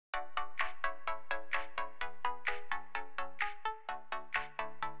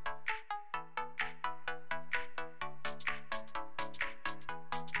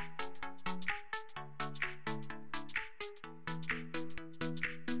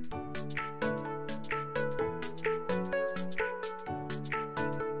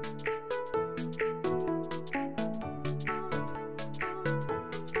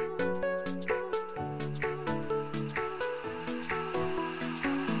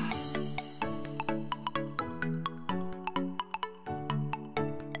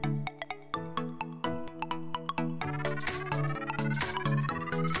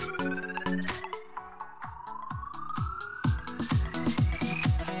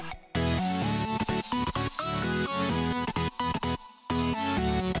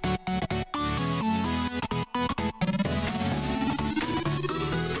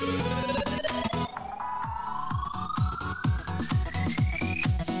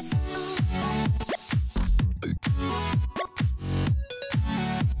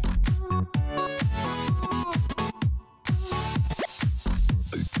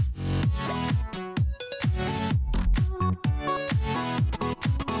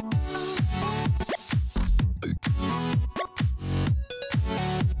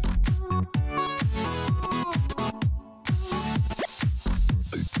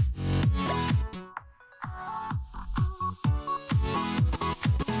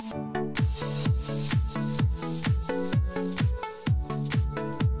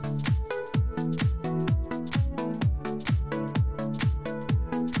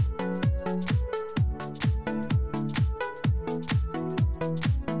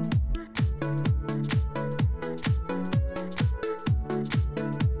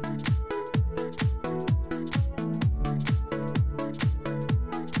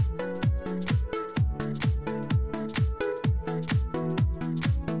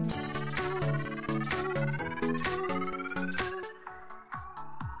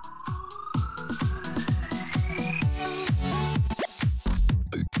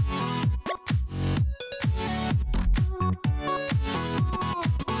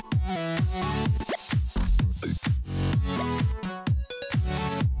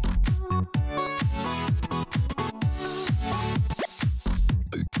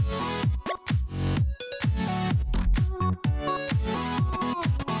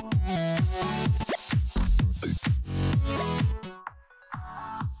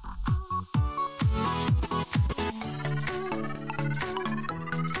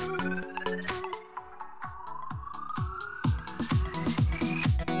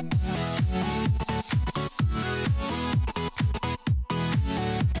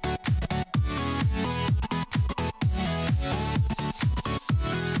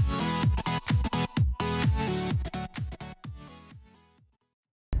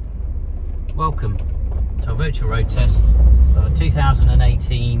Welcome to our virtual road test of a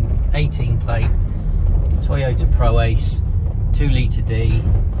 2018 18 plate Toyota Proace 2 litre D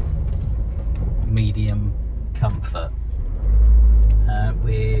medium comfort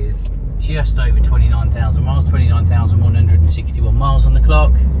with just over 29,000 miles, 29,161 miles on the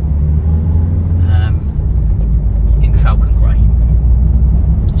clock, in Falcon Grey.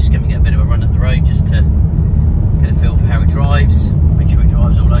 Just going to get a bit of a run at the road just to get a feel for how it drives, make sure it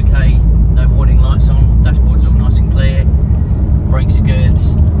drives all okay. No warning lights on, dashboard's all nice and clear, brakes are good,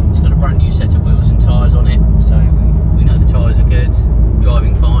 it's got a brand new set of wheels and tyres on it, so we know the tyres are good,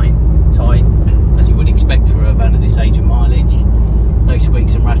 driving fine, tight, as you would expect for a van of this age and mileage. No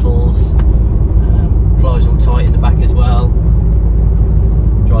squeaks and rattles, plies all tight in the back as well,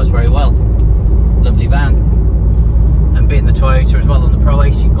 drives very well, lovely van. And being the Toyota as well on the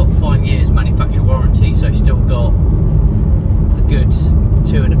Proace, you've got 5 years manufacturer warranty, so it's still got a good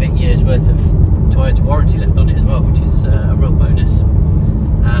 2 and a bit years worth of Toyota warranty left on it as well, which is a real bonus.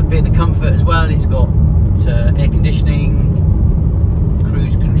 Being the comfort as well, it's got air conditioning,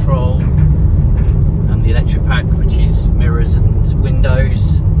 cruise control, and the electric pack, which is mirrors and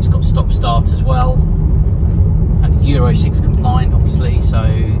windows. It's got stop start as well, and Euro 6 compliant obviously, so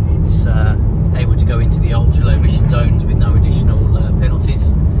it's able to go into the ultra low emission zones with no additional penalties.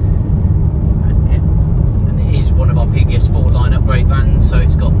 And it is one of our PVSsportline upgrade vans, so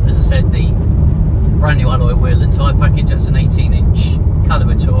it's got, as I said, the brand new alloy wheel and tyre package. That's an 18-inch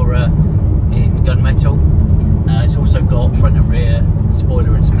caliber tourer in gunmetal. It's also got front and rear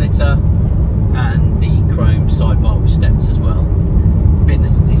spoiler and splitter, and the chrome sidebar with steps as well.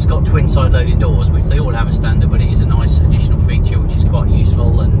 It's got twin side loading doors, which they all have as standard, but it is a nice additional feature which is quite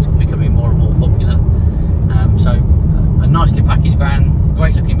useful and becoming more and more popular. So a nicely packaged van,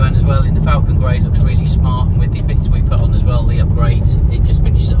 great looking van as well in the Falcon Grey. It looks really smart, and with the bits we put on as well, the upgrades, it just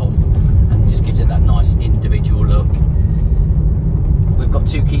finishes it off and just gives it that nice individual look. We've got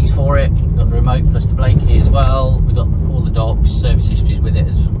 2 keys for it, we've got the remote plus the Blake key as well. We've got all the docs, service histories with it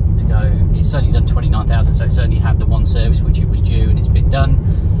as to go. It's only done 29,000, so it's only had the 1 service which it was due, and it's been done,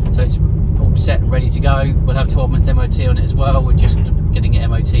 so it's all set and ready to go. We'll have 12-month MOT on it as well. We're just getting it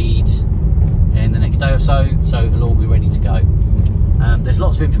MOT'd in the next day or so it'll all be ready to go. There's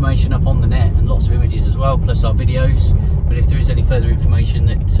lots of information up on the net and lots of images as well, plus our videos, but if there is any further information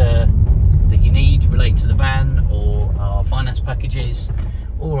that you need related to the van or our finance packages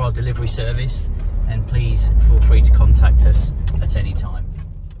or our delivery service, then please feel free to contact us at any time.